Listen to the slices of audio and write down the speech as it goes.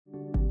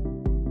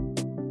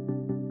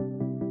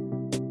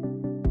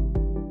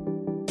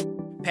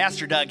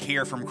Pastor Doug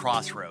here from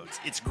Crossroads.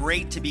 It's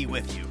great to be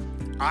with you.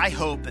 I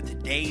hope that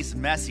today's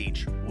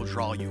message will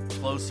draw you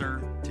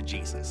closer to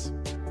Jesus.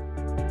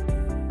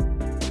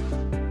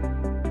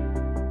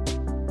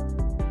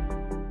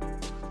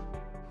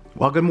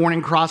 Well, good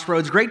morning,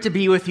 Crossroads. Great to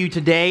be with you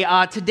today.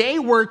 Today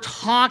we're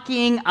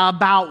talking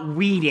about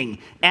weeding.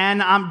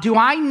 And do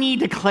I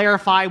need to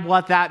clarify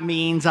what that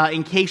means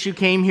in case you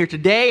came here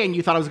today and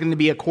you thought it was going to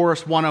be a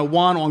Course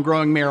 101 on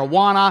growing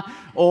marijuana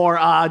or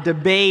a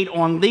debate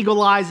on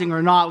legalizing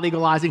or not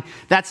legalizing?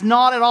 That's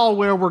not at all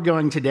where we're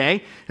going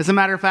today. As a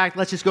matter of fact,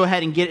 let's just go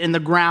ahead and get in the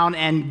ground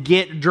and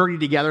get dirty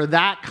together.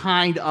 That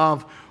kind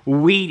of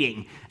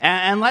weeding.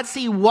 And let's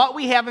see what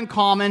we have in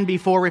common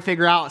before we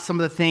figure out some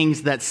of the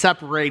things that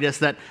separate us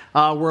that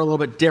we're a little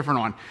bit different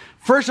on.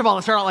 First of all,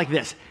 let's start out like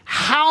this.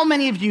 How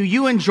many of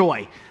you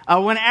enjoy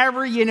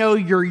whenever,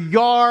 your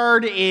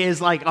yard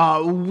is like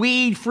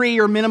weed-free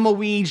or minimal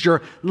weeds,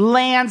 your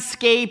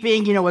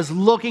landscaping, is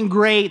looking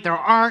great, there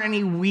aren't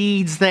any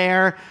weeds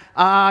there,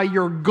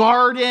 your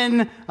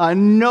garden,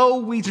 no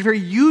weeds are here.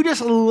 You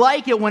just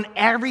like it when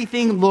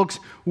everything looks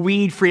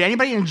weed-free.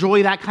 Anybody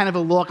enjoy that kind of a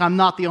look? I'm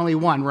not the only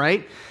one,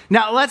 right?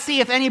 Now, let's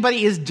see if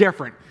anybody is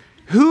different.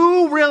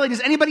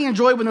 Does anybody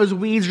enjoy when those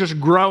weeds are just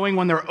growing,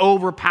 when they're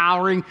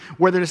overpowering,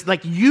 where they're just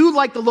like, you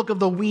like the look of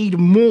the weed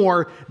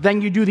more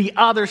than you do the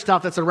other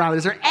stuff that's around it?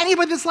 Is there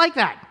anybody that's like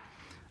that?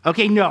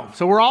 Okay, no.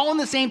 So we're all on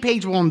the same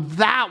page on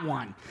that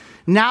one.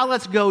 Now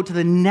let's go to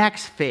the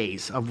next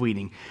phase of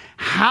weeding.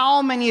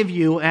 How many of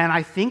you, and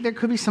I think there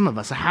could be some of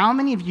us, how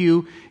many of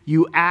you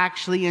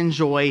actually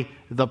enjoy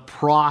the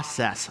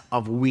process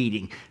of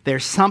weeding?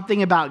 There's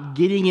something about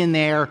getting in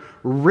there,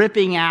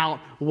 ripping out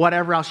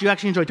whatever else you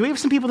actually enjoy. Do we have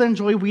some people that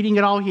enjoy weeding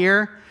at all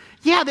here?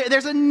 Yeah,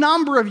 there's a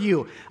number of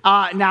you.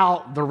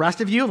 Now, the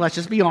rest of you, let's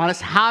just be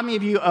honest. How many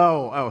of you,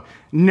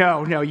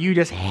 no, you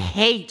just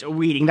hate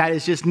weeding. That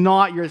is just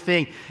not your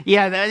thing.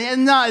 Yeah,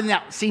 no.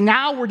 See,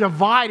 now we're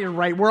divided,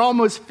 right? We're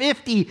almost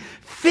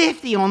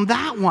 50-50 on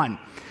that one.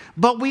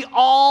 But we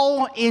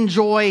all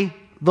enjoy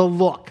the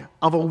look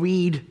of a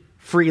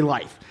weed-free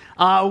life.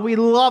 We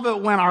love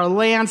it when our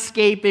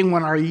landscaping,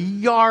 when our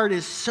yard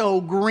is so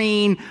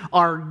green,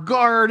 our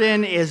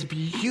garden is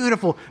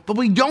beautiful, but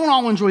we don't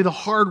all enjoy the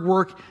hard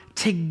work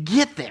to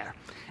get there.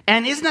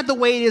 And isn't that the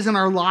way it is in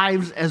our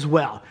lives as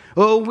well?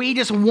 We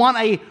just want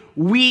a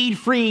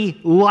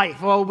weed-free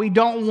life. We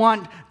don't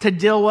want to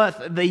deal with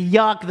the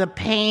yuck, the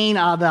pain,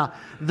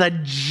 the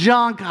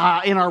junk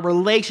in our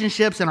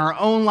relationships, in our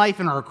own life,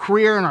 in our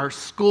career, in our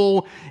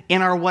school,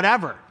 in our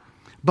whatever.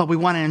 But we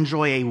want to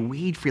enjoy a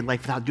weed-free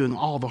life without doing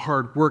all the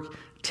hard work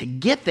to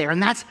get there,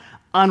 and that's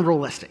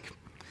unrealistic.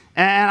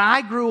 And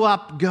I grew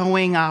up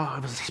going,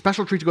 it was a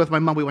special treat to go with my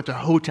mom. We went to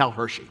Hotel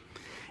Hershey,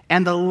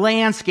 and the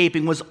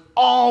landscaping was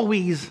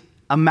always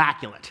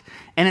immaculate.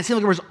 And it seemed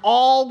like there was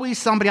always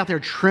somebody out there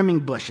trimming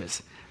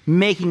bushes,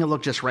 making it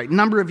look just right. A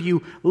number of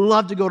you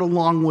love to go to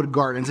Longwood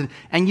Gardens,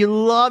 and you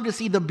love to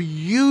see the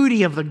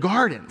beauty of the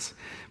gardens.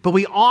 But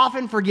we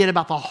often forget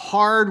about the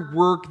hard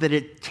work that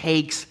it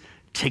takes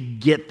to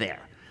get there.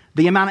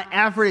 The amount of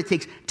effort it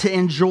takes to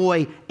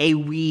enjoy a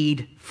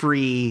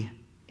weed-free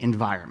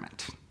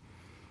environment.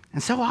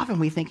 And so often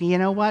we think, you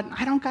know what?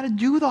 I don't got to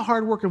do the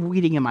hard work of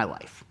weeding in my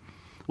life.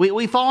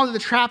 We fall into the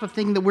trap of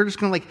thinking that we're just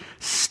going to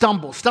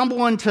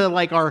stumble into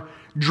like our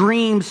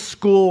dream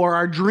school or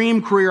our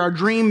dream career, our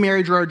dream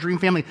marriage or our dream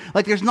family.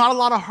 Like there's not a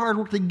lot of hard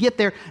work to get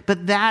there,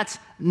 but that's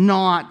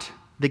not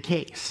the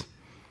case.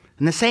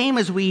 And the same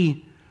as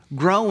we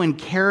grow in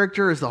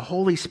character, as the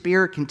Holy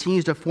Spirit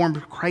continues to form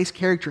Christ's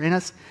character in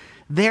us,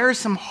 there's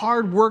some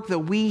hard work that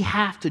we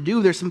have to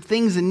do. There's some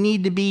things that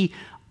need to be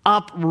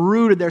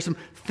uprooted. There's some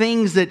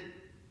things that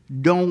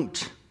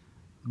don't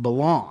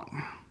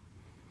belong.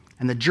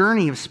 And the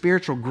journey of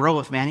spiritual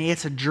growth, man,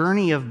 it's a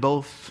journey of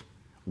both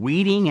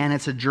weeding and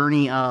it's a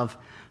journey of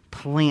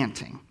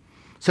planting.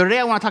 So today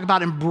I want to talk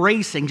about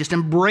embracing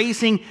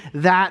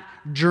that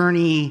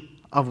journey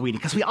of weeding.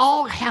 Because we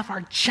all have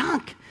our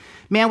junk.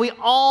 Man, we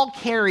all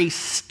carry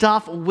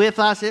stuff with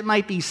us. It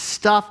might be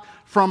stuff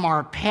from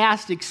our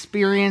past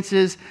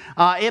experiences.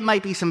 It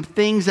might be some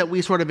things that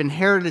we sort of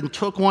inherited and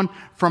took on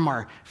from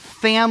our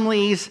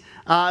families.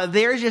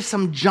 There's just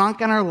some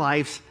junk in our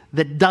lives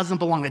that doesn't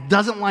belong, that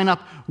doesn't line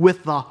up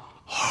with the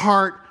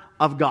heart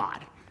of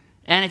God.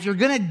 And if you're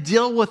going to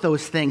deal with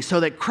those things so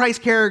that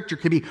Christ's character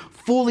can be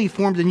fully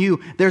formed in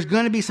you, there's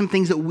going to be some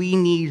things that we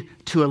need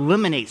to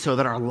eliminate so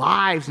that our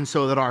lives and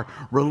so that our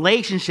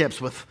relationships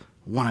with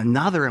one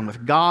another and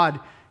with God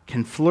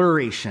can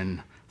flourish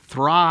and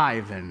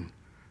thrive and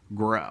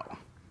grow.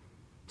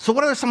 So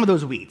what are some of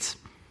those weeds?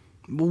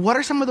 What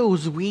are some of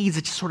those weeds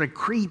that just sort of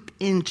creep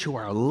into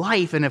our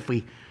life? And if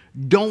we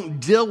don't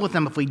deal with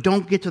them, if we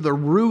don't get to the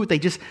root, they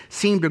just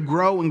seem to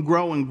grow and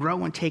grow and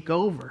grow and take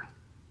over. I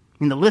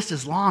mean, the list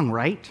is long,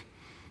 right?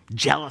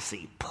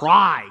 Jealousy,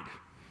 pride,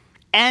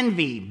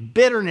 envy,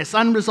 bitterness,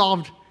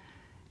 unresolved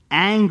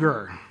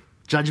anger,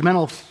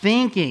 judgmental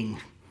thinking,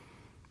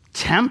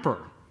 temper,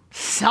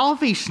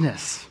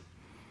 selfishness,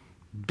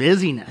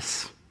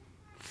 busyness,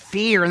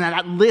 fear, and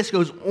that list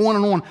goes on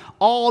and on.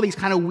 All these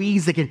kind of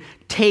weeds that can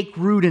take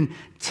root and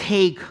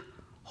take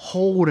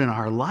hold in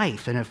our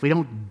life. And if we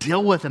don't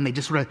deal with them, they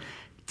just sort of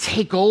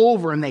take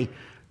over, and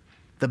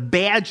the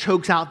bad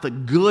chokes out the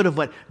good of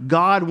what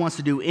God wants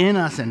to do in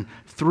us and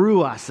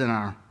through us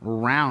and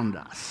around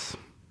us.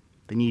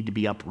 They need to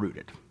be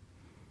uprooted.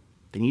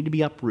 They need to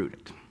be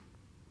uprooted.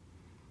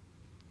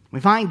 We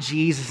find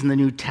Jesus in the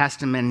New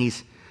Testament, and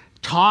he's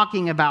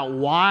talking about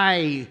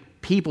why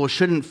people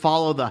shouldn't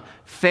follow the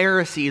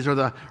Pharisees or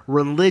the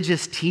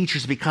religious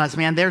teachers because,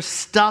 man, there's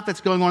stuff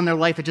that's going on in their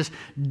life that just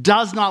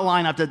does not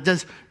line up, that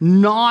does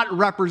not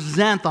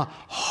represent the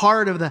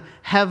heart of the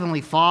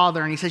Heavenly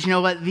Father. And he says, you know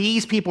what?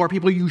 These people are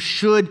people you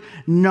should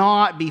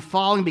not be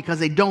following because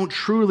they don't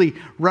truly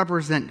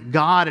represent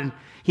God. And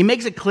he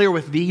makes it clear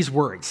with these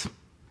words.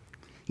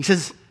 He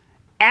says,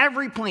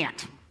 every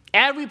plant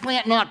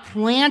not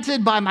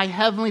planted by my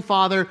Heavenly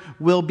Father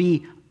will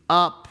be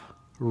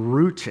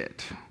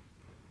uprooted.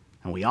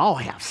 And we all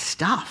have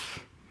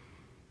stuff.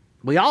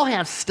 We all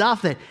have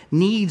stuff that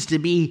needs to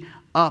be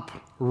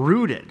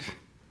uprooted.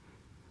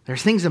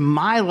 There's things in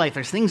my life.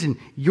 There's things in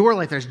your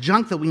life. There's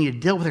junk that we need to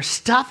deal with. There's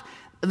stuff,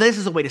 this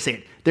is a way to say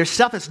it. There's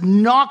stuff that's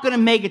not going to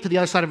make it to the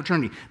other side of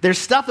eternity. There's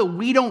stuff that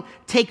we don't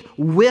take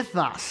with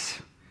us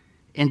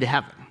into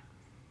heaven.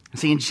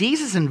 See, and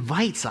Jesus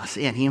invites us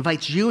in. He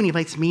invites you and he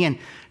invites me in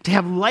to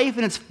have life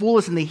in its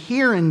fullest in the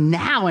here and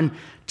now. And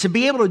to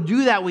be able to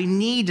do that, we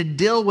need to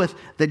deal with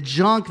the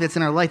junk that's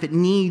in our life. It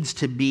needs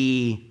to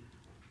be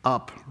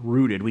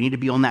uprooted. We need to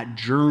be on that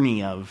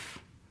journey of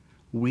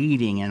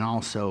weeding and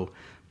also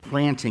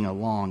planting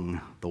along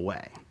the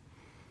way.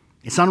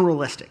 It's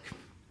unrealistic.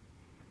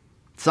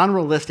 It's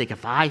unrealistic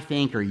if I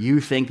think or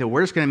you think that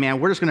we're just going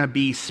to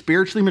be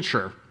spiritually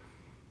mature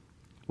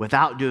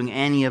without doing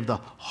any of the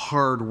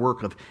hard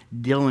work of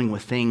dealing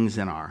with things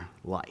in our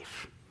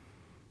life.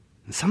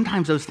 And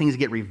sometimes those things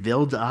get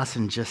revealed to us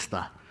in just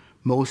the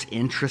most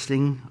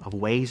interesting of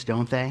ways,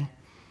 don't they?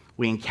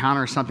 We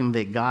encounter something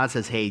that God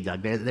says, hey,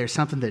 Doug, there's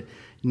something that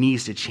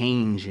needs to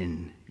change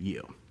in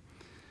you.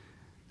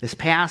 This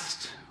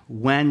past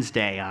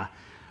Wednesday,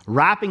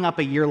 wrapping up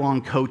a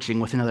year-long coaching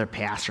with another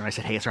pastor, I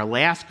said, hey, it's our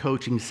last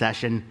coaching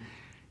session.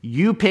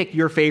 You pick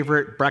your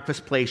favorite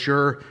breakfast place,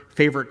 your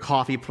favorite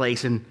coffee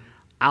place, and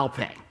I'll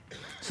pay.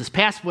 So this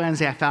past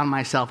Wednesday, I found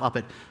myself up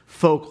at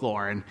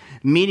Folklore and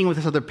meeting with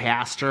this other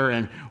pastor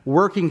and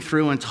working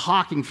through and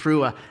talking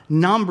through a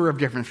number of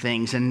different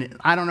things. And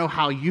I don't know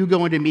how you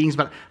go into meetings,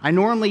 but I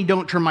normally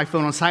don't turn my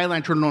phone on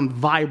silent. I turn it on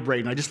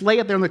vibrate, and I just lay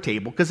it there on the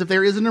table because if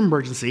there is an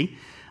emergency,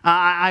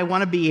 I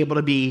want to be able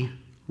to be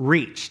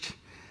reached.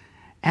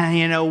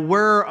 And,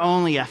 we're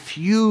only a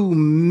few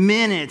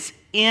minutes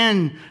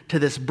into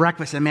this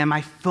breakfast, and man,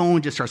 my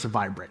phone just starts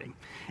vibrating.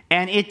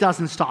 And it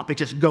doesn't stop. It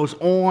just goes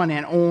on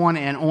and on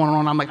and on and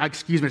on. I'm like,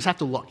 excuse me, I just have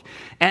to look.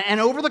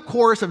 And over the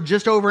course of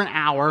just over an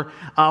hour,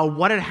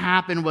 what had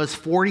happened was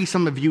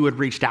 40-some of you had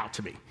reached out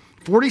to me.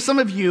 40-some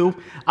of you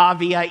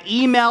via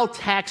email,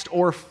 text,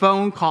 or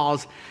phone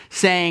calls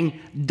saying,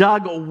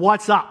 Doug,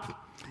 what's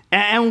up?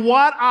 And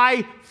what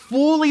I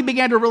fully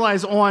began to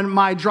realize on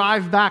my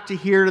drive back to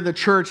here to the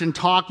church and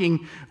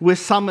talking with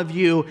some of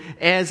you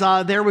as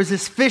there was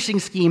this phishing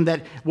scheme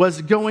that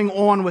was going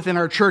on within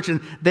our church,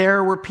 and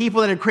there were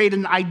people that had created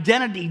an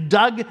identity,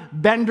 Doug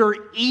Bender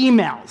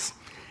emails,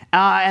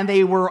 and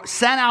they were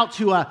sent out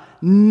to a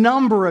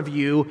number of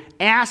you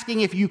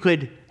asking if you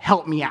could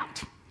help me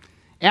out,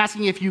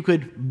 asking if you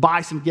could buy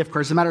some gift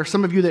cards. As a matter of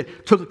some of you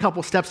that took a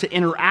couple steps to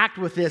interact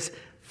with this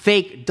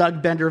fake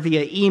Doug Bender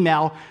via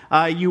email,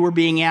 you were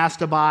being asked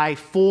to buy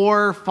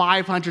 4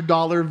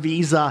 $500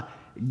 Visa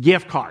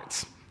gift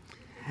cards.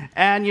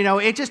 And,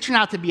 it just turned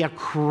out to be a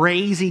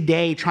crazy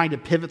day trying to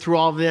pivot through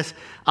all of this.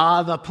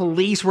 The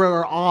police were at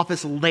our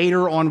office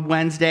later on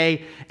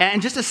Wednesday.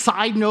 And just a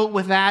side note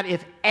with that,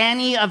 if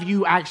any of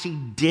you actually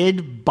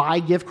did buy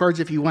gift cards,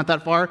 if you went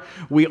that far,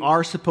 we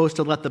are supposed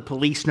to let the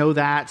police know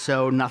that.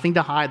 So nothing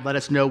to hide. Let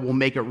us know. We'll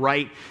make it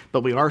right.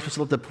 But we are supposed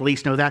to let the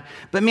police know that.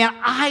 But man,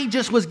 I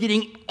just was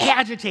getting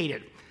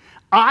agitated.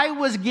 I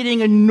was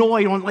getting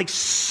annoyed on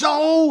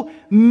so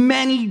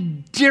many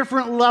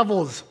different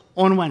levels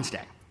on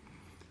Wednesday.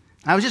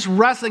 I was just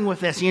wrestling with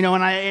this,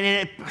 and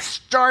it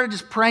started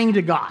just praying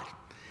to God.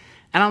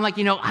 And I'm like,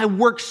 I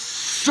worked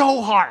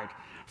so hard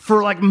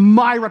for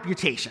my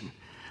reputation.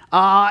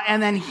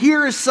 And then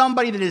here is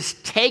somebody that is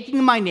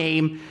taking my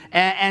name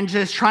and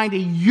just trying to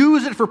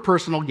use it for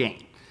personal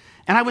gain.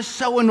 And I was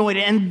so annoyed.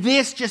 And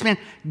this just, man,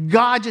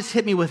 God just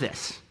hit me with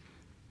this.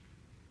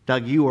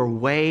 Doug, you are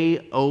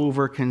way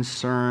over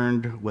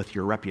concerned with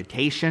your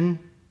reputation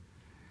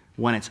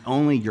when it's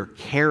only your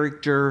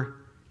character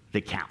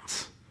that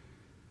counts.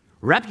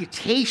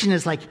 Reputation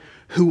is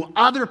who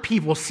other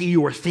people see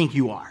you or think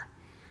you are.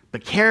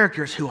 But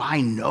character is who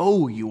I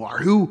know you are,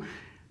 who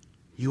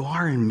you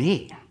are in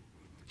me.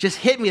 Just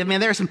hit me.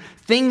 Man, there are some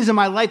things in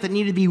my life that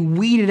need to be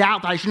weeded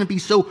out, that I shouldn't be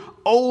so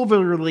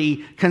overly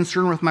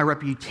concerned with my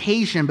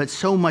reputation, but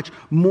so much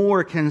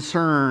more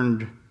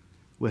concerned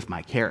with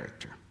my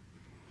character.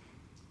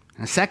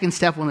 And the second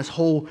step on this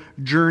whole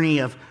journey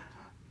of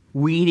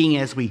weeding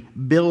as we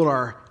build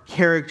our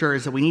character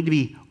is that we need to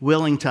be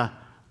willing to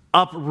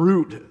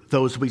uproot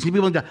those weeds. We need to be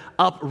willing to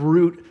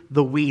uproot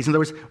the weeds. In other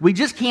words, we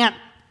just can't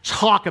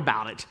talk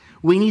about it.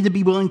 We need to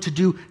be willing to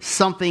do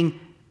something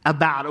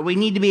about it. We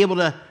need to be able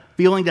to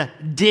be willing to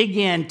dig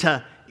in,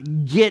 to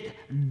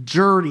get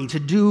dirty, to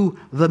do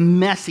the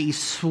messy,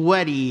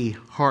 sweaty,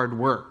 hard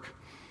work.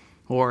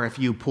 Or if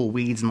you pull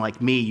weeds and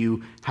like me,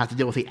 you have to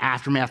deal with the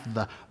aftermath of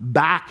the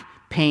back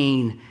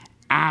pain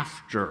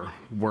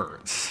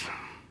afterwards.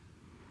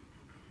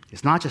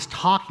 It's not just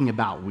talking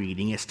about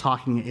weeding, it's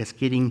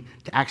getting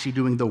to actually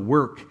doing the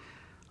work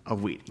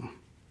of weeding.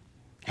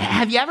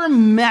 Have you ever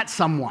met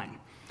someone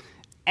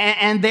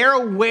and they're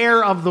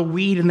aware of the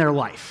weed in their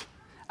life?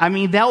 I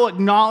mean, they'll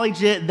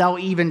acknowledge it, they'll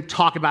even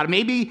talk about it.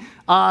 Maybe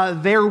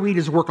their weed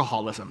is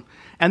workaholism.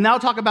 And they'll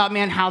talk about,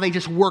 man, how they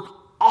just work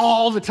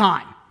all the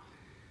time.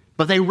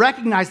 But they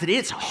recognize that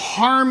it's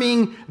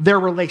harming their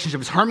relationship.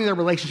 It's harming their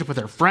relationship with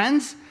their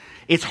friends.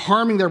 It's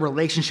harming their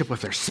relationship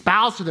with their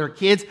spouse or their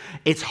kids.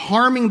 It's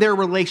harming their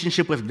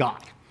relationship with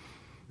God.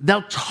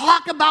 They'll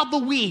talk about the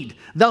weed.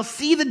 They'll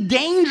see the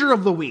danger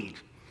of the weed.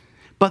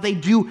 But they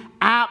do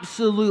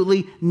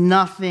absolutely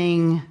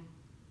nothing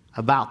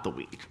about the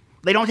weed.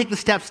 They don't take the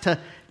steps to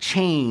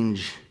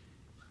change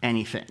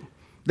anything.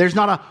 There's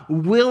not a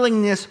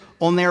willingness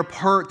on their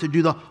part to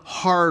do the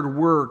hard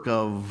work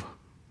of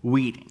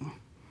weeding.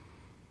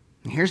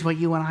 And here's what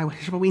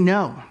here's what we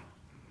know.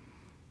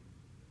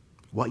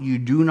 What you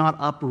do not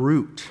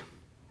uproot,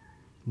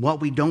 what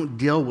we don't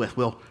deal with,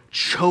 will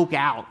choke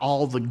out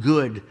all the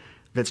good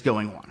that's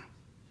going on.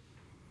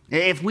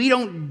 If we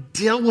don't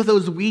deal with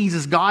those weeds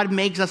as God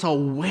makes us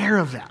aware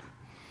of them,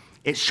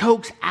 it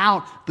chokes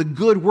out the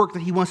good work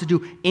that he wants to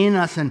do in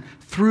us and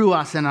through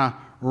us and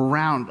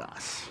around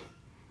us.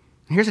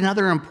 Here's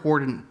another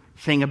important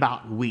thing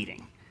about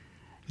weeding.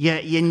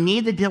 You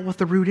need to deal with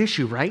the root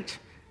issue, right?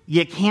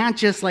 You can't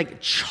just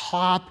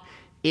chop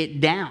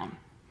it down.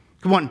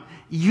 Come on,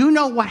 you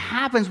know what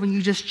happens when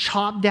you just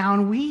chop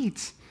down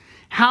weeds.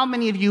 How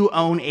many of you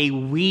own a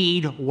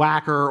weed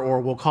whacker,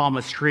 or we'll call them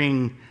a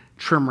string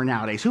trimmer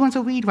nowadays? Who owns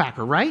a weed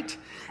whacker, right?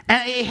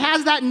 And it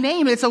has that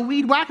name. It's a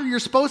weed whacker. You're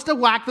supposed to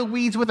whack the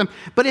weeds with them.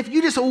 But if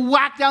you just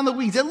whack down the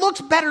weeds, it looks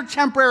better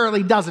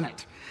temporarily, doesn't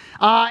it?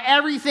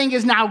 Everything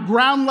is now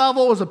ground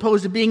level as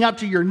opposed to being up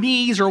to your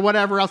knees or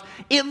whatever else.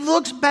 It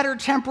looks better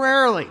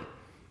temporarily.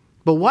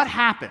 But what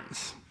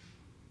happens?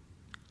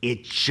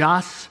 It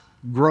just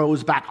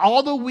grows back.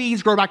 All the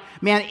weeds grow back.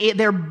 Man,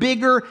 they're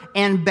bigger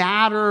and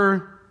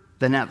badder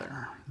than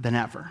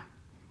ever.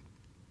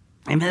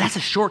 And that's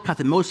a shortcut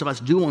that most of us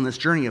do on this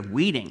journey of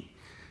weeding.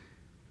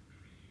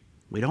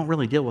 We don't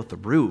really deal with the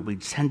root. We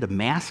tend to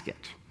mask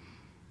it.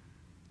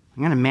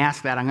 I'm going to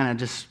mask that. I'm going to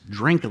just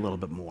drink a little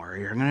bit more.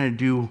 Or I'm going to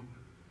do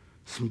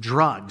some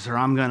drugs. Or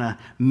I'm going to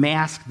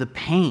mask the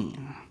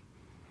pain.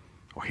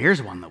 Or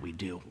here's one that we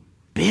do.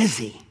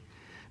 Busy.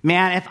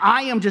 Man, if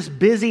I am just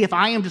busy, if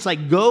I am just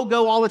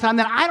go all the time,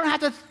 then I don't have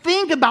to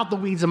think about the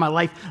weeds in my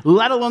life,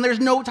 let alone there's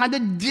no time to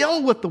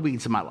deal with the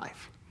weeds in my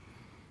life.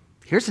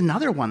 Here's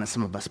another one that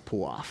some of us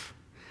pull off.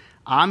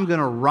 I'm going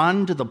to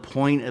run to the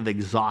point of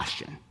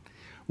exhaustion.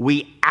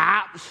 We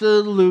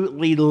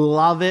absolutely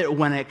love it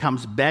when it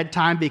comes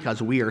bedtime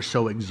because we are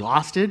so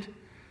exhausted.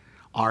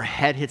 Our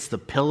head hits the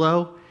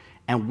pillow,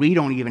 and we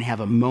don't even have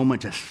a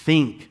moment to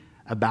think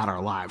about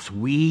our lives.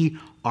 We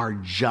are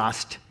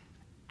just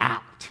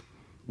out.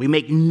 We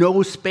make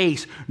no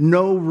space,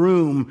 no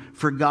room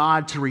for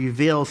God to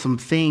reveal some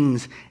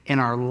things in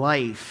our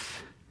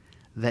life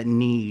that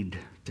need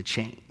to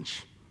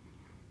change.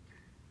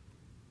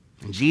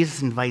 And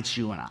Jesus invites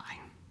you and I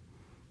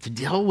to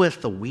deal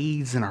with the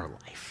weeds in our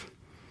life,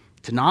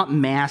 to not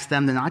mask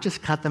them, to not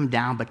just cut them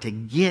down, but to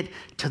get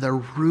to the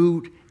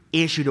root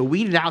issue, to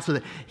weed it out so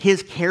that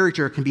his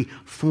character can be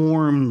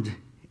formed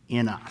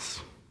in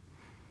us.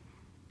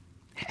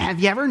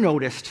 Have you ever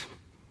noticed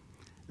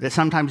that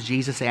sometimes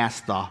Jesus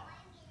asks the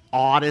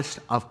oddest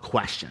of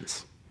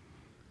questions?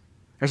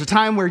 There's a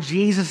time where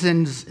Jesus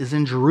is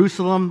in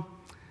Jerusalem.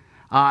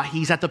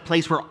 He's at the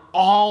place where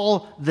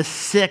all the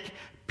sick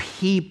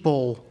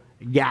people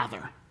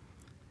gather.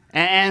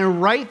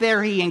 And right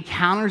there, he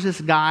encounters this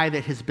guy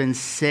that has been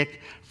sick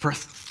for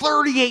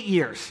 38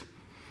 years,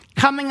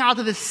 coming out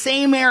to the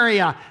same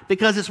area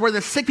because it's where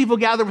the sick people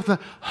gather with the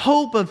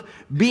hope of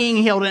being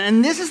healed.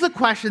 And this is the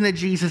question that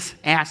Jesus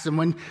asked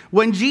him.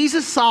 When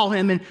Jesus saw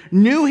him and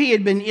knew he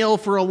had been ill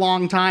for a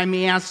long time,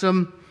 he asked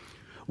him,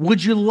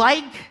 "Would you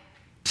like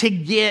to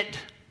get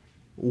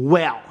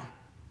well?"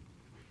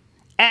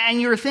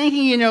 And you're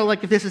thinking,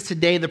 if this is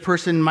today, the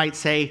person might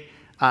say,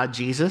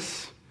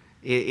 Jesus,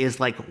 is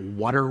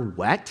water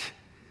wet?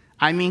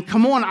 I mean,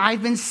 come on,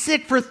 I've been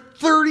sick for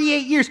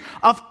 38 years.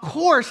 Of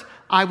course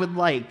I would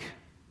like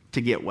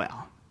to get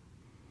well.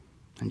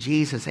 And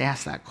Jesus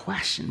asked that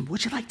question,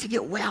 would you like to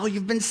get well?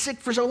 You've been sick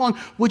for so long.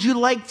 Would you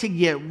like to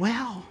get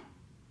well?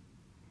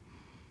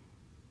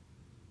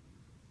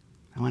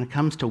 And when it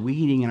comes to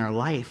weeding in our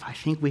life, I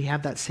think we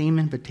have that same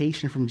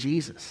invitation from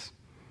Jesus.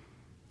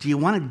 Do you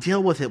want to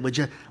deal with it? Would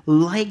you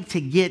like to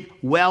get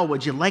well?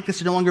 Would you like this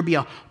to no longer be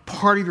a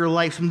part of your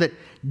life, something that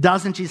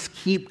doesn't just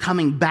keep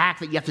coming back,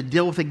 that you have to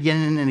deal with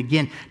again and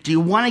again? Do you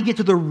want to get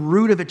to the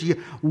root of it? Do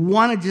you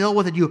want to deal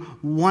with it? Do you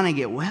want to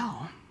get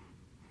well?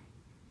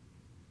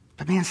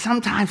 But man,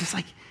 sometimes it's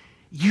like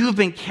you've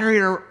been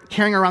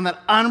carrying around that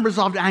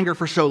unresolved anger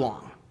for so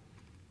long.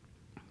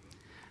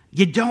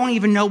 You don't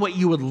even know what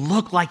you would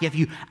look like if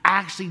you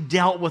actually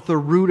dealt with the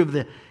root of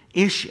the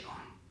issue.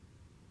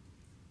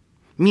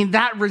 I mean,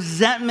 that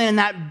resentment and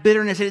that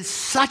bitterness, it is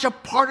such a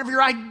part of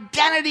your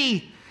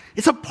identity.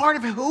 It's a part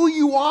of who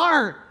you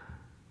are.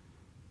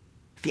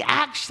 If you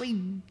actually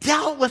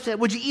dealt with it,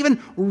 would you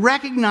even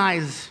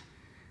recognize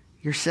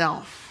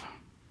yourself?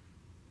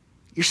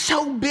 You're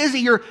so busy,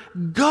 you're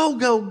go,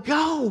 go,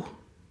 go.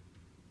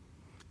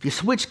 If you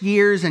switch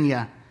gears and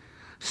you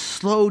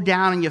slow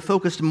down and you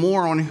focus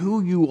more on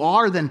who you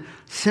are than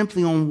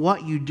simply on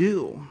what you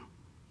do,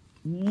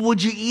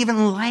 would you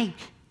even like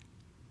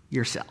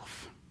yourself?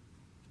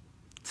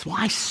 It's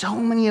why so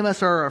many of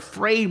us are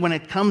afraid when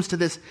it comes to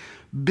this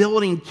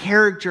building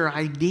character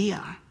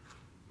idea.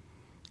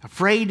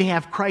 Afraid to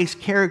have Christ's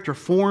character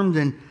formed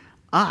in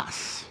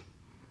us.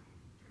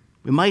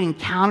 We might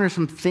encounter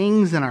some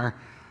things in our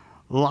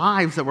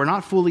lives that we're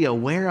not fully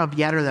aware of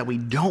yet, or that we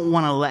don't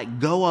want to let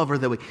go of, or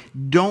that we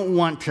don't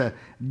want to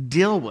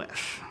deal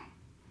with.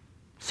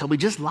 So we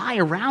just lie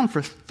around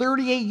for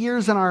 38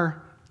 years in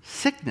our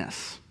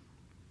sickness,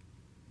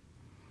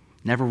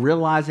 never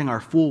realizing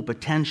our full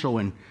potential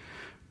in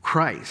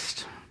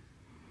Christ,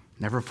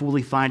 never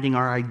fully finding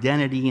our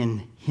identity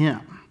in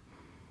Him,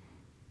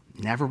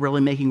 never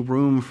really making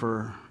room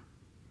for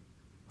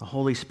the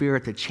Holy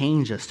Spirit to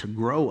change us, to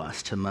grow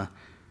us, to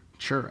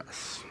mature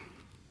us.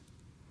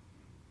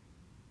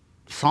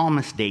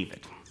 Psalmist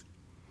David.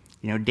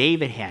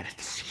 David had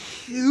this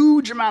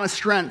huge amount of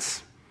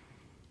strengths,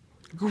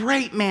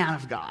 great man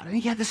of God, and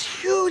he had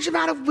this huge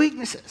amount of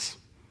weaknesses.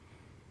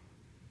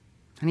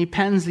 And he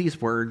pens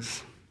these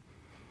words.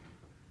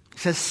 He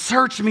says,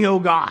 "Search me, O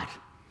God.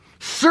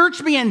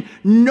 Search me and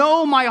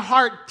know my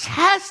heart.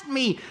 Test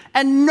me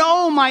and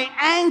know my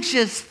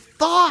anxious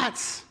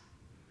thoughts.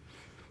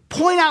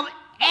 Point out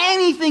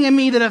anything in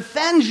me that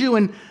offends you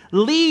and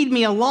lead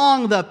me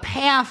along the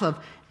path of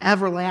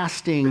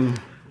everlasting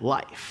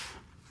life."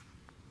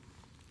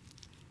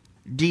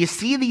 Do you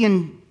see the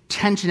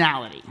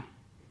intentionality?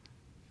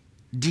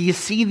 Do you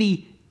see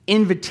the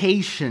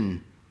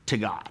invitation to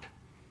God?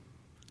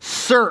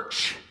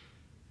 Search,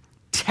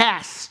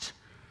 test,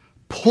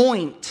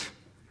 point,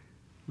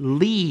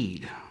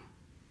 lead.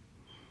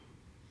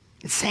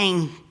 It's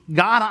saying,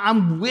 God,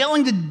 I'm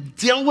willing to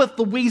deal with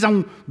the weeds.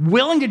 I'm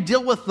willing to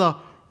deal with the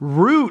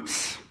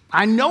roots.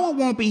 I know it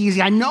won't be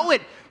easy. I know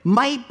it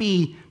might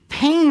be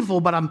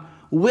painful, but I'm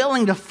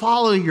willing to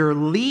follow your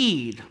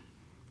lead.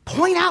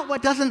 Point out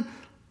what doesn't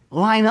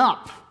line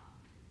up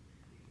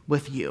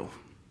with you.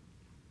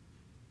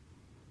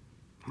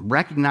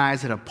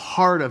 Recognize that a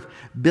part of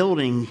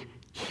building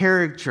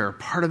character,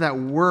 part of that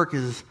work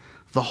is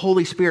the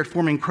Holy Spirit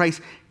forming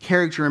Christ's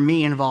character in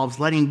me, involves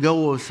letting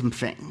go of some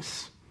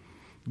things,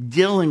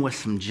 dealing with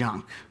some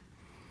junk,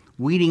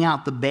 weeding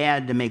out the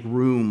bad to make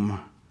room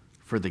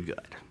for the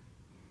good.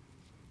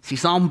 See,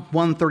 Psalm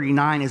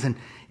 139 is an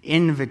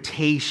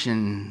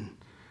invitation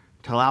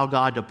to allow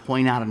God to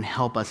point out and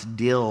help us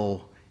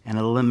deal and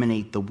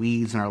eliminate the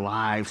weeds in our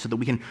lives so that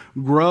we can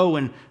grow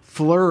and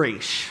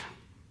flourish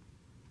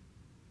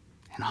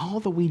in all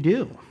that we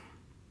do.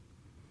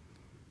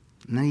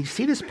 And then you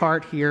see this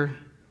part here.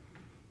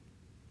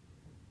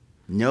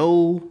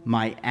 Know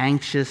my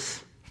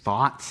anxious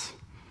thoughts.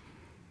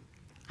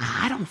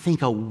 I don't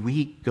think a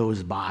week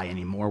goes by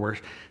anymore where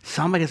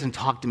somebody doesn't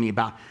talk to me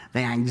about the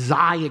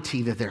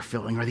anxiety that they're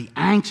feeling or the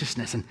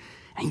anxiousness, and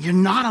you're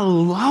not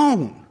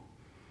alone.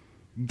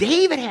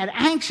 David had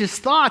anxious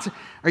thoughts.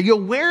 Are you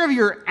aware of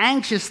your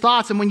anxious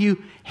thoughts? And when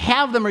you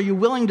have them, are you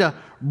willing to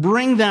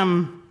bring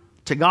them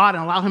to God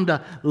and allow Him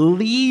to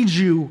lead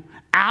you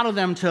out of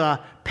them to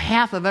a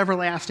path of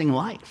everlasting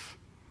life?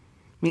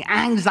 I mean,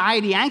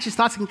 anxiety, anxious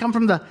thoughts can come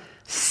from the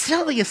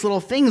silliest little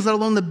things, let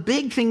alone the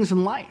big things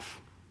in life.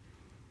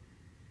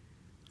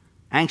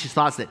 Anxious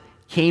thoughts that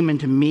came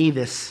into me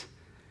this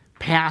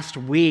past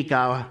week.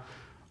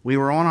 We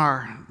were on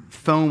our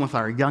phone with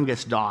our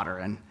youngest daughter,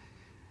 and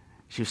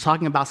she was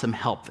talking about some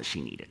help that she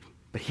needed.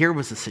 But here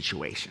was the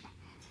situation.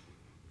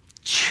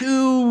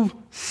 2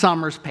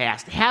 summers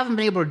passed. Haven't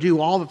been able to do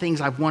all the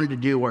things I've wanted to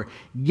do or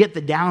get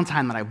the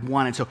downtime that I've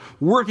wanted. So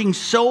working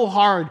so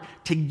hard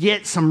to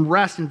get some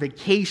rest and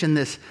vacation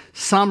this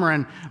summer.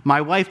 And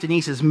my wife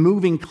Denise is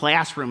moving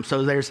classrooms.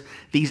 So there's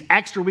these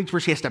extra weeks where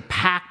she has to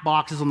pack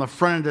boxes on the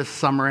front end of the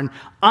summer and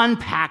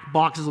unpack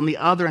boxes on the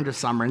other end of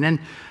summer. And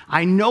then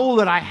I know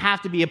that I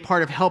have to be a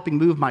part of helping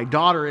move my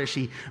daughter as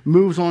she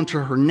moves on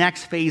to her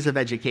next phase of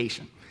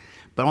education.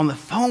 But on the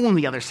phone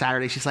the other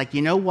Saturday, she's like,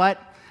 you know what?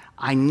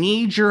 I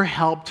need your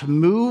help to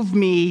move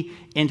me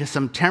into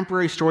some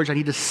temporary storage. I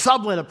need to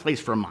sublet a place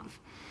for a month.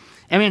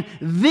 I mean,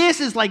 this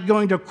is like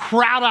going to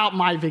crowd out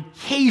my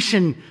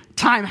vacation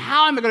time.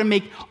 How am I going to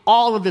make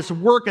all of this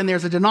work? And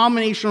there's a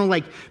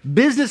denominational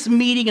business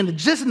meeting and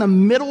just in the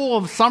middle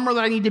of summer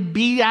that I need to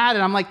be at.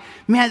 And I'm like,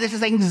 man, there's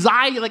this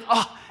anxiety,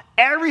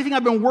 everything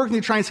I've been working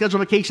to try and schedule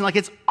vacation,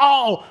 it's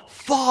all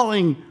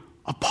falling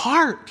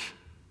apart.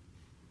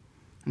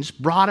 I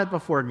just brought it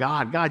before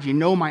God. God, you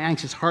know my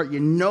anxious heart. You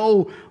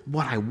know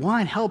what I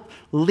want. Help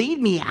lead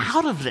me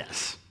out of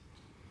this.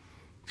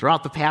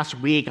 Throughout the past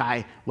week,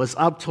 I was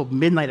up till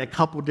midnight a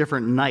couple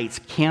different nights,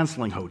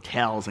 canceling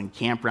hotels and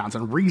campgrounds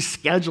and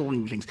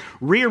rescheduling things,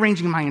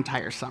 rearranging my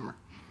entire summer.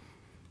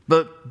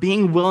 But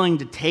being willing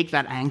to take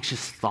that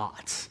anxious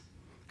thoughts,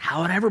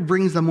 however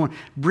brings them on,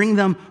 bring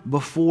them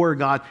before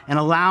God and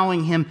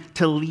allowing him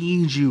to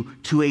lead you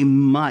to a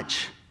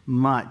much,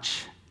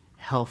 much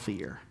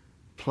healthier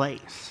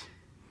place.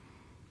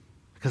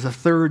 Because the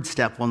third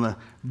step on the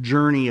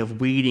journey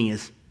of weeding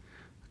is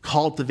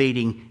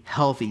cultivating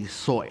healthy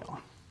soil.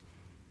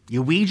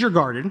 You weed your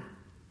garden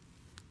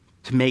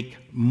to make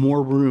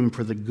more room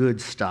for the good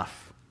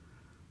stuff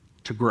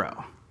to grow.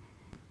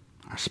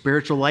 Our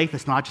spiritual life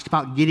is not just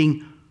about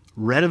getting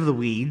rid of the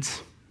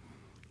weeds.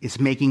 It's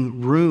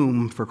making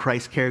room for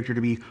Christ's character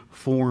to be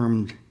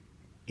formed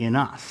in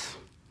us.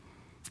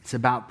 It's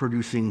about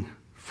producing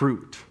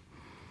fruit.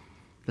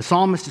 The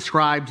psalmist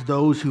describes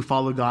those who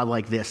follow God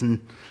like this.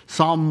 In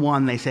Psalm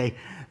 1, they say,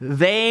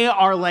 they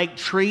are like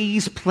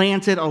trees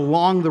planted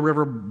along the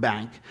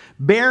riverbank,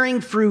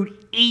 bearing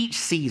fruit each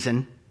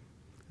season.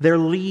 Their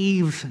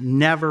leaves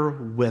never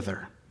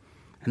wither,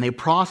 and they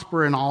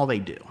prosper in all they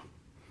do.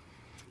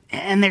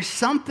 And there's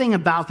something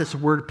about this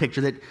word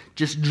picture that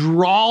just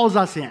draws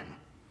us in.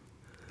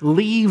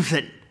 Leaves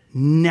that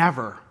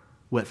never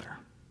wither,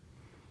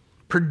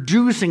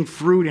 producing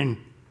fruit in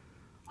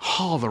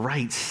all the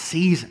right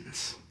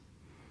seasons.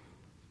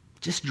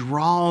 Just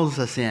draws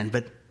us in.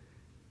 But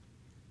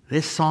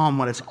this psalm,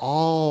 what it's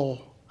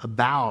all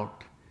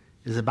about,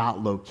 is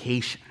about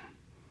location.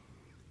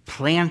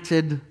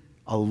 Planted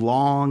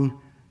along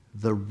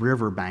the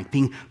riverbank,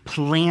 being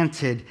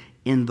planted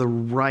in the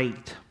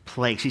right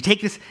place. You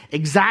take this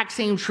exact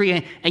same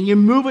tree and you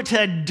move it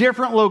to a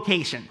different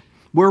location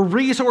where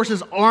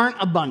resources aren't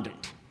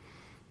abundant.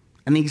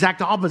 And the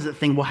exact opposite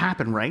thing will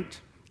happen, right?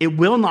 It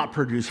will not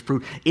produce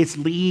fruit. Its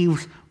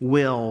leaves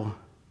will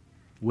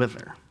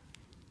wither.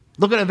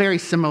 Look at a very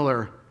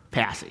similar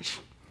passage.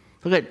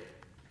 Look at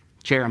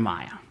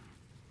Jeremiah.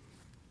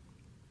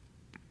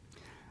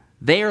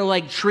 They are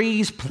like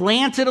trees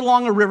planted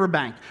along a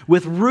riverbank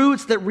with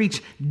roots that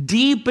reach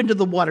deep into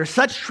the water.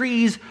 Such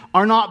trees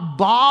are not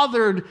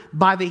bothered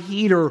by the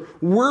heat or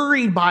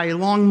worried by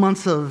long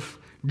months of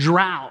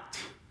drought.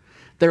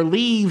 Their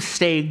leaves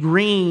stay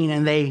green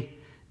and they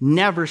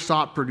never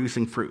stop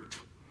producing fruit.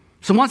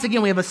 So once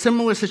again, we have a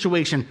similar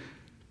situation.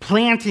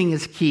 Planting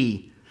is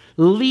key.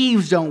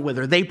 Leaves don't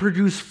wither. They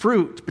produce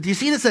fruit. But do you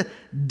see this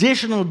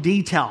additional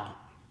detail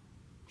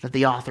that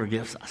the author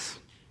gives us?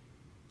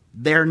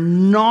 They're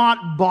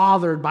not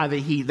bothered by the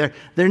heat.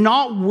 They're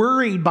not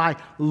worried by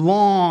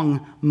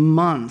long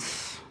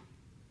months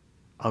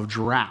of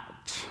drought.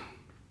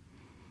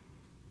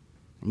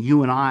 And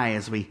you and I,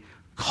 as we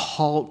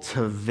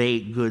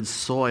cultivate good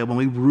soil, when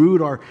we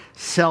root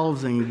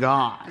ourselves in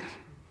God,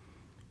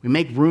 we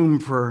make room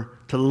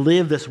to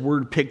live this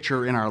word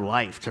picture in our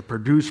life, to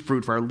produce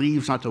fruit, for our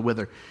leaves not to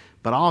wither,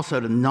 but also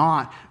to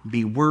not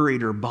be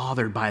worried or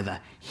bothered by the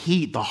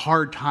heat, the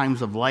hard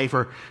times of life,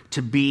 or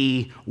to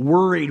be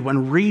worried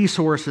when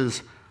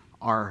resources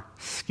are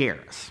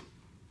scarce.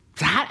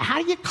 So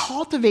how do you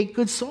cultivate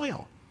good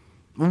soil?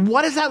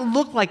 What does that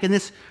look like in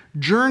this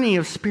journey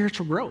of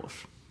spiritual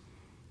growth?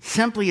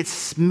 Simply,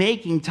 it's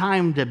making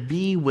time to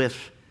be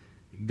with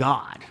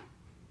God.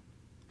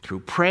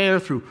 Through prayer,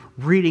 through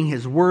reading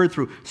his word,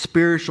 through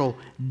spiritual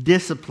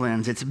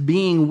disciplines. It's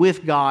being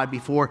with God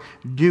before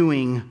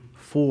doing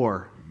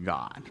for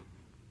God.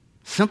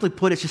 Simply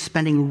put, it's just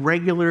spending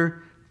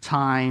regular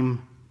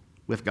time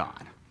with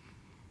God.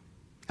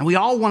 And we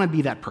all want to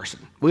be that person.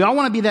 We all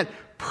want to be that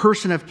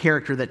person of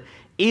character that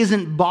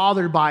isn't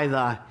bothered by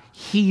the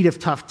heat of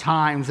tough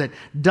times, that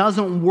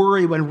doesn't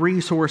worry when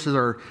resources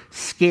are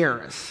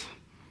scarce,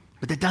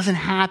 but that doesn't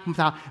happen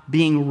without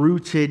being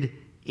rooted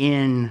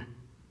in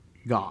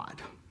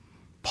God,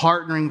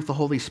 partnering with the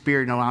Holy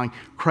Spirit and allowing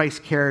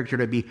Christ's character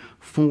to be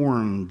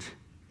formed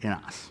in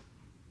us.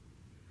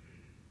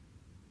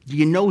 Do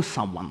you know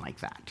someone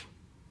like that?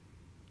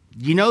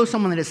 Do you know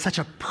someone that is such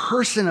a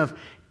person of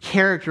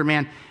character,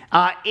 man?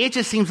 It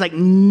just seems like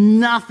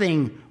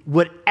nothing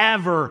would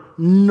ever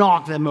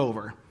knock them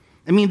over.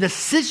 I mean, the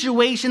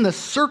situation, the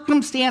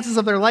circumstances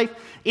of their life,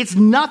 it's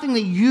nothing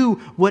that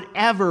you would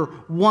ever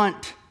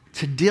want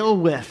to deal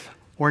with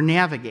or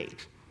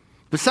navigate.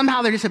 But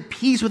somehow they're just at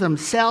peace with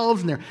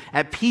themselves, and they're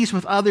at peace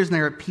with others, and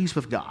they're at peace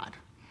with God.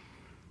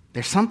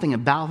 There's something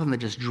about them that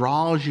just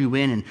draws you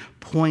in and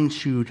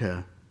points you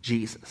to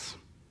Jesus.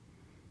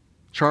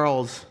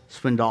 Charles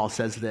Swindoll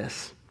says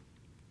this.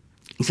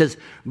 He says,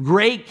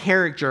 great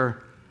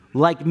character,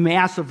 like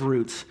massive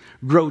roots,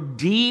 grow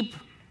deep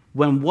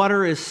when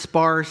water is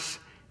sparse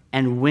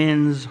and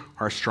winds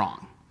are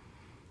strong.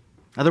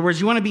 In other words,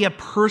 you want to be a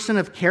person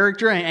of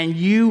character and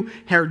you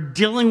are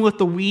dealing with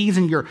the weeds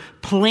and you're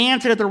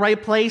planted at the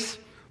right place.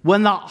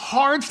 When the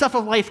hard stuff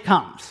of life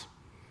comes,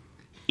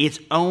 it's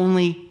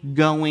only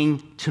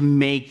going to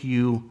make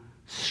you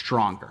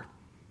stronger.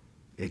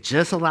 It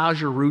just allows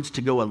your roots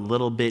to go a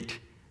little bit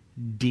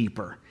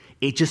deeper.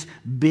 It just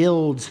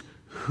builds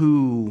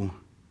who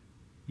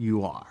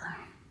you are.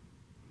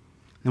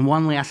 And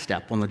one last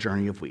step on the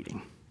journey of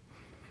weeding.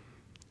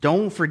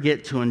 Don't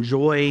forget to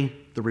enjoy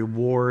the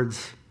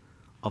rewards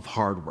of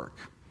hard work.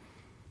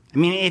 I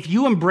mean, if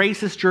you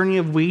embrace this journey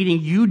of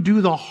weeding, you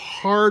do the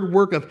hard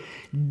work of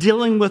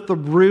dealing with the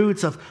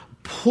roots, of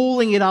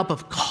pulling it up,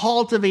 of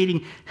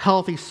cultivating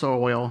healthy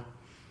soil.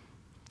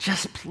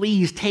 Just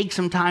please take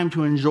some time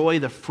to enjoy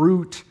the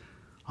fruit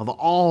of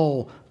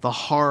all the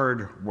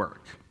hard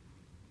work.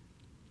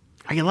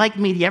 Are you like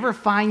me? Do you ever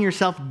find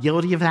yourself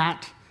guilty of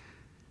that?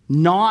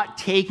 Not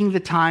taking the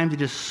time to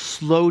just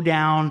slow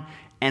down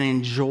and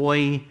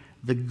enjoy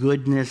the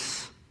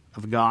goodness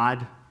of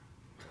God?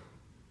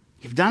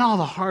 You've done all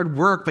the hard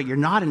work, but you're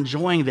not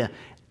enjoying the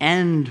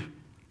end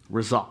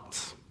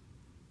results.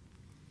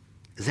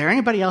 Is there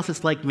anybody else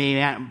that's like me?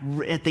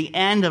 At the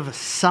end of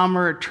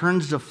summer, it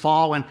turns to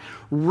fall, and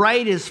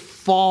right as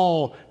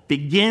fall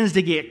begins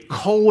to get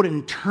cold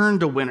and turn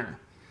to winter,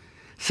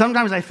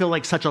 sometimes I feel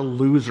like such a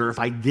loser if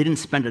I didn't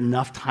spend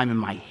enough time in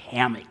my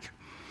hammock.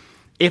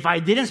 If I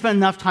didn't spend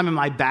enough time in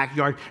my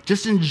backyard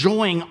just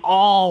enjoying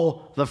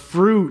all the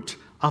fruit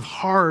of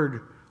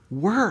hard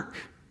work.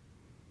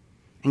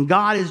 And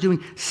God is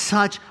doing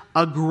such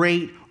a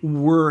great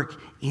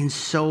work in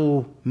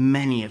so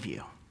many of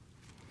you.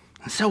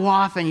 And so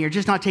often you're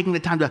just not taking the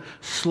time to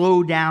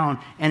slow down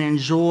and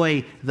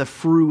enjoy the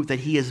fruit that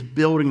He is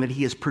building, that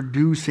He is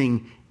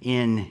producing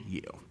in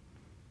you.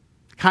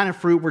 The kind of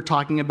fruit we're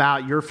talking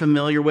about, you're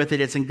familiar with it.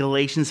 It's in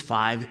Galatians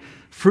 5.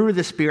 Fruit of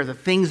the Spirit, the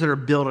things that are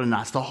built in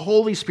us. The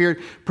Holy Spirit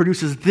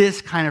produces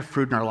this kind of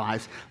fruit in our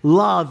lives.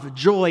 Love,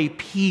 joy,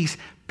 peace,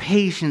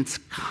 patience,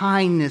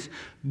 kindness,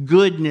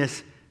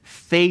 goodness,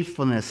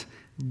 faithfulness,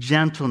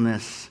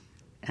 gentleness,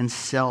 and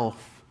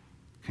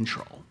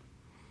self-control.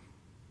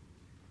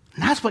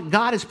 And that's what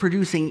God is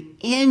producing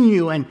in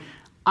you. And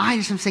I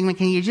just am saying,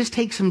 can you just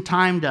take some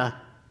time to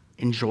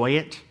enjoy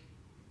it?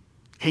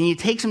 Can you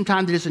take some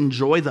time to just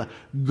enjoy the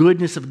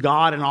goodness of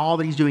God and all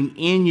that He's doing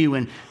in you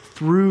and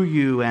through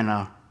you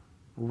and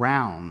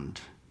around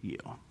you?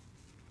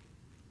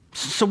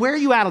 So where are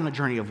you at on the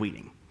journey of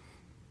weeding?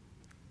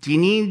 Do you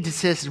need to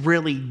just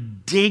really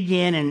dig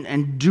in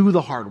and do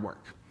the hard work?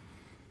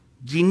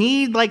 Do you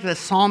need, like the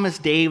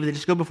psalmist David, to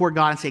just go before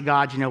God and say,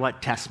 God, you know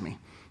what? Test me.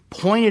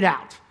 Point it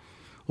out.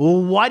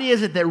 Well, what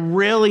is it that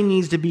really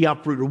needs to be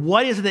uprooted?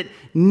 What is it that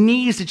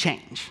needs to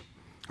change?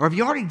 Or have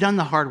you already done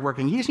the hard work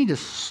and you just need to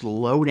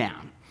slow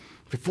down?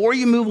 Before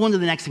you move on to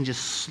the next thing,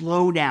 just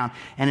slow down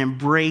and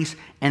embrace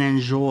and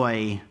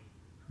enjoy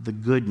the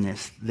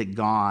goodness that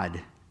God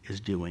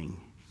is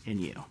doing in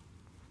you.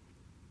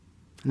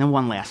 And then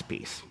one last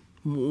piece.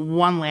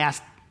 One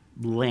last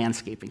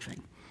landscaping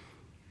thing.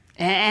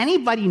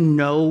 Anybody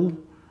know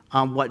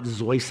what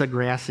zoysia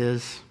grass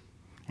is?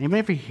 Anybody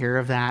ever hear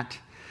of that?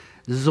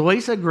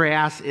 Zoysia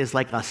grass is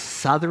like a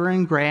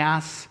southern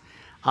grass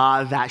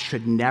that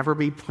should never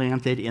be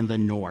planted in the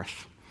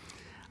north.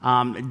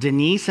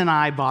 Denise and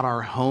I bought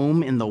our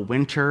home in the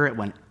winter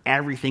when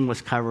everything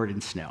was covered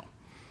in snow.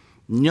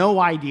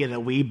 No idea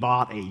that we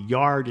bought a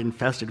yard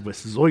infested with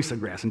zoysia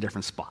grass in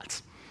different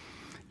spots.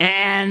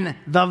 And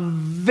the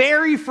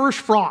very first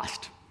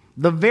frost,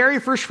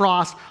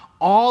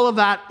 all of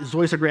that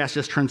zoysia grass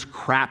just turns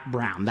crap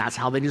brown. That's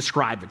how they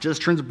describe it,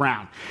 just turns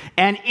brown.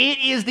 And it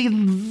is the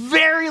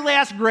very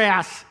last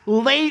grass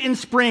late in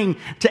spring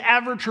to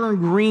ever turn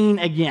green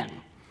again.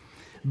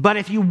 But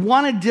if you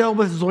want to deal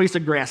with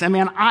zoysia grass,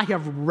 I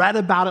have read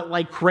about it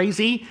like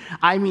crazy.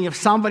 If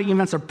somebody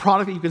invents a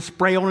product that you can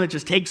spray on it,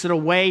 just takes it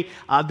away,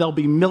 they'll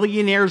be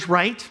millionaires,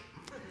 right?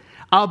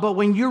 But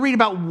when you read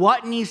about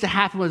what needs to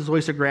happen with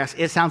zoysia grass,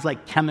 it sounds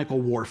like chemical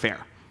warfare.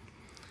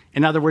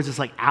 In other words, it's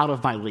like out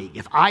of my league.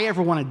 If I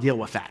ever want to deal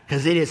with that,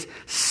 because it is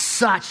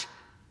such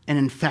an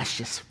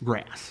infectious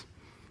grass,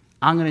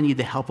 I'm going to need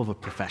the help of a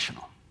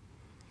professional.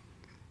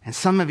 And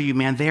some of you,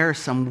 there are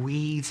some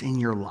weeds in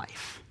your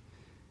life.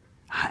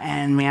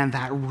 And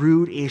that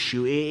root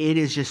issue, it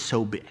is just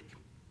so big.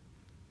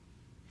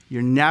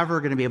 You're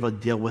never going to be able to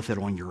deal with it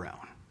on your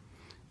own.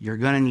 You're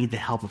going to need the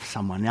help of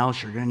someone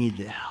else. You're going to need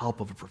the help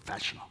of a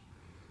professional.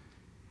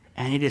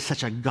 And it is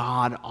such a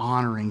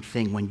God-honoring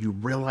thing when you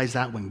realize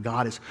that, when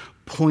God has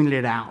pointed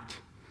it out,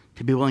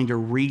 to be willing to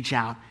reach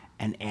out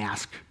and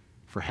ask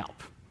for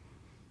help.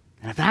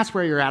 And if that's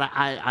where you're at,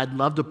 I'd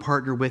love to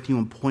partner with you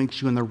and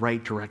point you in the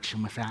right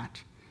direction with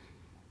that.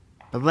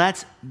 But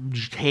let's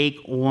take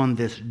on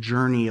this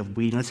journey of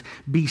weeding. Let's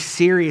be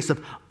serious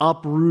of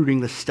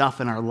uprooting the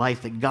stuff in our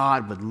life that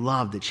God would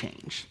love to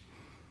change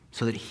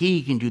so that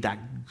He can do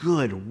that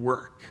good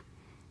work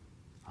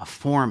of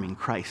forming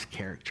Christ's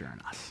character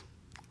in us.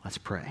 Let's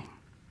pray.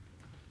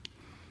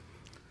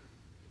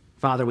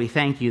 Father, we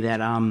thank you that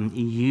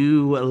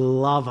you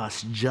love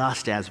us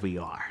just as we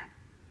are.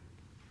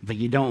 but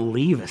you don't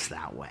leave us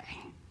that way.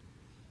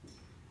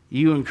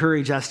 You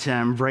encourage us to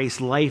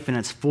embrace life in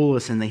its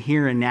fullest in the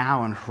here and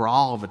now and for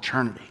all of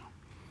eternity.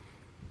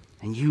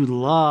 And you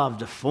love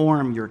to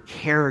form your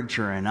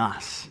character in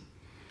us.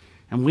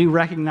 And we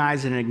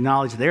recognize and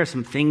acknowledge there are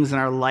some things in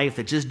our life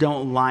that just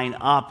don't line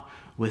up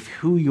with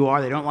who you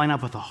are. They don't line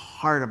up with the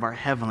heart of our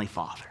Heavenly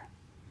Father.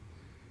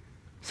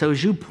 So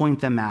as you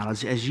point them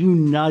out, as you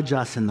nudge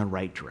us in the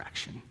right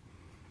direction,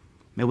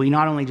 may we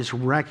not only just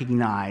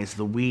recognize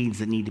the weeds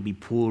that need to be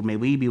pulled, may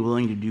we be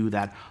willing to do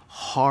that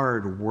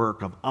hard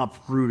work of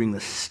uprooting the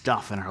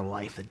stuff in our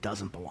life that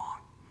doesn't belong.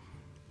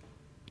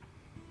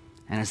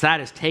 And as that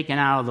is taken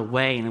out of the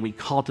way and we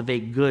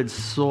cultivate good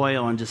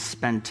soil and just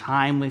spend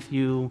time with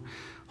you,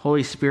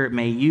 Holy Spirit,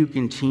 may you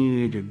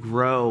continue to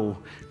grow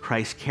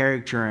Christ's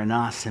character in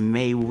us, and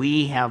may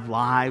we have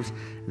lives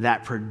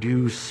that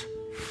produce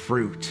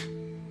fruit.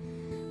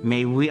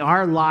 May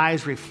our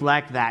lives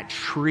reflect that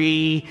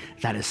tree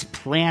that is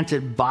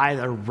planted by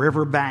the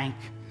riverbank.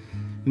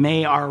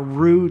 May our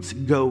roots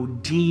go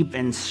deep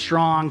and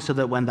strong so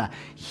that when the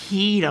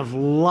heat of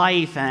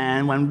life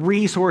and when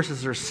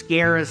resources are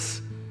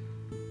scarce,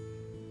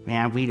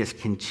 man, we just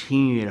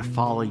continue to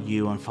follow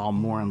you and fall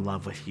more in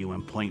love with you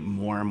and point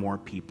more and more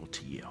people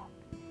to you.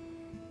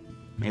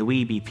 May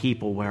we be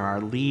people where our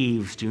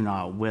leaves do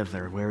not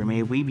wither,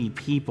 may we be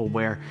people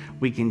where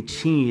we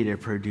continue to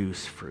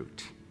produce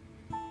fruit.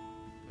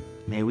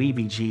 May we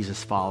be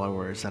Jesus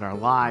followers, that our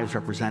lives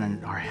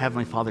represent our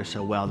Heavenly Father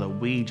so well that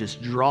we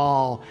just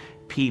draw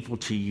people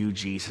to you,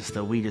 Jesus,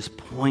 that we just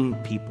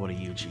point people to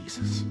you,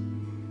 Jesus.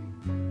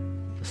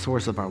 The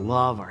source of our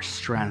love, our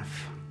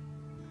strength,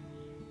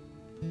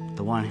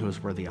 the one who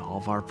is worthy of all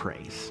of our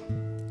praise.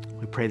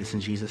 We pray this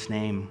in Jesus'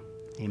 name.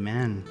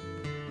 Amen.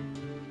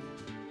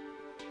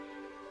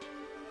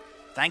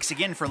 Thanks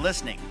again for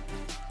listening.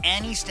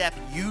 Any step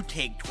you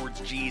take towards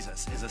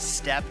Jesus is a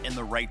step in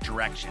the right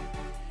direction.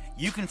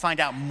 You can find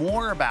out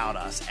more about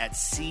us at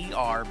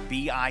crbic.org.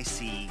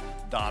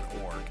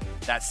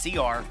 That's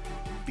crbic.org.